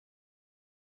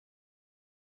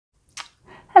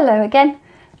Hello again.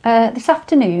 This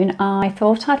afternoon I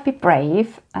thought I'd be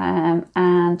brave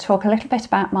and talk a little bit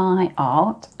about my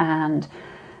art and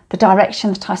the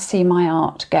direction that I see my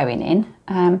art going in.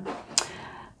 I'm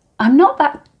not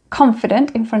that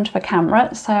confident in front of a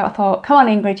camera, so I thought, come on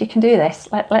Ingrid, you can do this.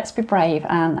 Let's be brave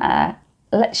and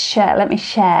let me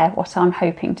share what I'm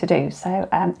hoping to do. So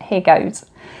here goes.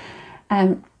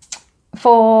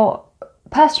 For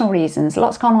personal reasons, a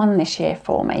lot's gone on this year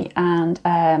for me, and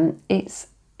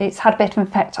it's had a bit of an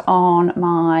effect on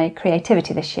my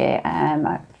creativity this year.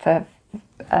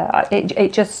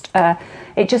 It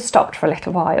just stopped for a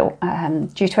little while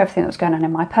due to everything that was going on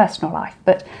in my personal life.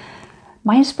 But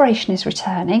my inspiration is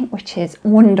returning, which is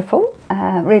wonderful.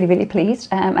 Really pleased.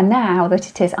 And now that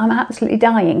it is, I'm absolutely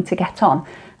dying to get on.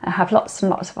 I have lots and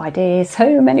lots of ideas,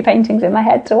 so many paintings in my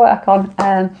head to work on,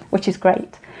 which is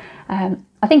great.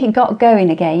 I think it got going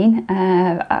again.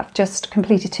 I've just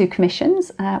completed 2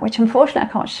 commissions, which unfortunately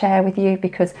I can't share with you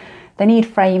because they need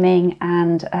framing,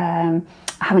 and I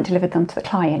haven't delivered them to the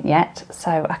client yet,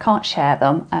 so I can't share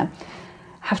them. I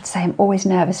have to say I'm always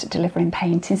nervous at delivering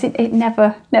paintings. It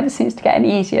never seems to get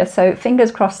any easier, so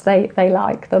fingers crossed they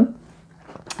like them.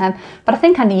 But I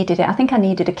think I needed it. I think I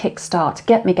needed a kickstart to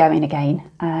get me going again,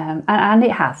 and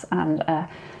it has. And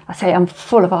I say I'm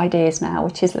full of ideas now,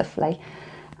 which is lovely.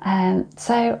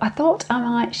 So I thought I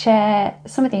might share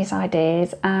some of these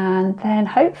ideas and then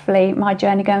hopefully my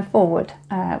journey going forward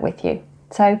with you.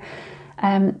 So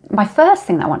my first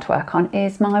thing that I want to work on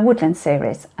is my woodland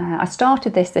series. I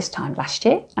started this time last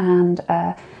year, and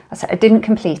I didn't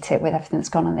complete it with everything that's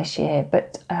gone on this year,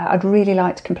 but I'd really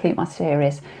like to complete my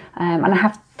series. And I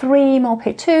have 2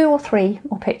 or 3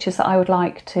 more pictures that I would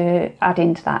like to add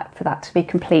into that for that to be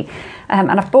complete.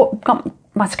 And I've got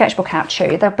my sketchbook out to show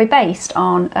you. They'll be based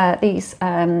on these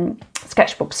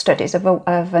sketchbook studies of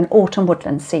an autumn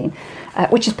woodland scene,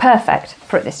 which is perfect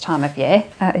for at this time of year.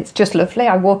 It's just lovely.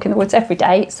 I walk in the woods every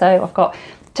day, so I've got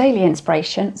daily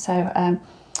inspiration. So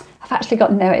I've actually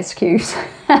got no excuse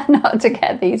not to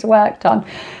get these worked on.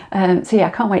 So yeah,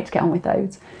 I can't wait to get on with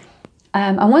those.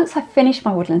 And once I finish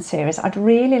my woodland series, I'd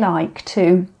really like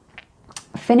to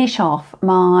finish off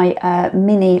my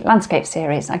mini landscape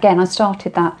series. Again, I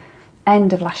started that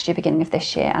end of last year, beginning of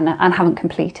this year, and haven't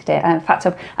completed it. In fact,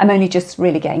 I'm only just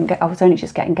really I was only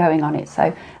just getting going on it,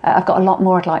 so I've got a lot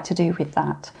more I'd like to do with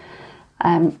that.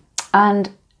 And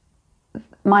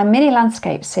my mini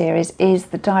landscape series is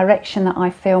the direction that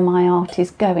I feel my art is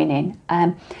going in.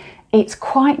 It's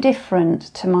quite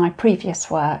different to my previous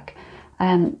work.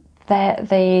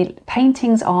 The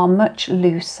paintings are much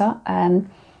looser,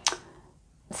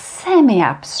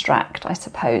 semi-abstract, I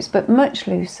suppose, but much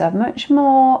looser, much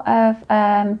more of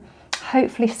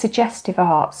hopefully suggestive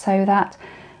art, so that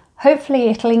hopefully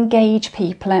it'll engage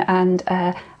people and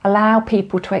allow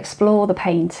people to explore the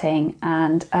painting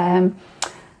and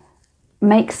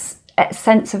make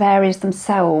sense of areas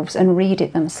themselves and read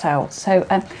it themselves. So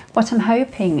what I'm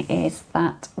hoping is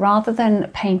that rather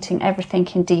than painting everything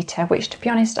in detail, which to be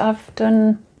honest I've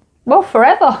done, well,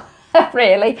 forever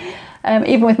really,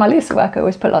 even with my looser work I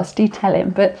always put lots of detail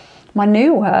in, but my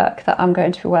new work that I'm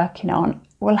going to be working on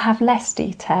will have less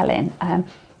detail in. So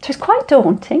it's quite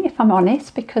daunting, if I'm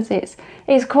honest, because it's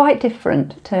quite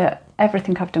different to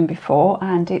everything I've done before,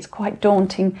 and it's quite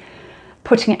daunting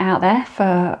putting it out there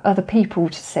for other people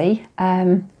to see.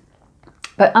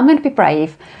 But I'm going to be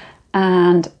brave,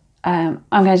 and I'm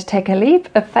going to take a leap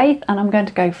of faith, and I'm going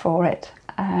to go for it.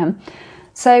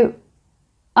 So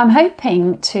I'm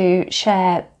hoping to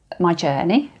share my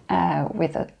journey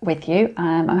with you.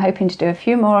 I'm hoping to do a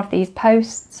few more of these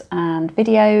posts and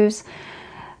videos,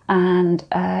 and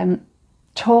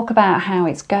talk about how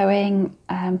it's going,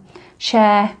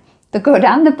 share the good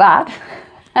and the bad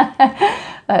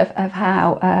of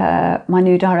how my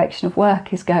new direction of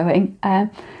work is going.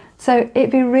 So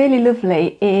it'd be really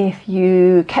lovely if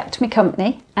you kept me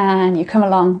company and you come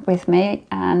along with me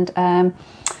and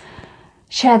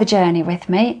share the journey with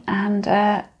me, and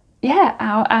yeah,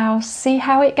 I'll see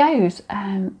how it goes.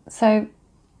 So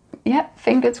yeah,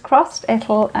 fingers crossed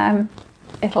the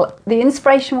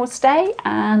inspiration will stay,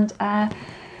 and yeah,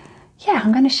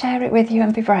 I'm going to share it with you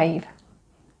and be brave.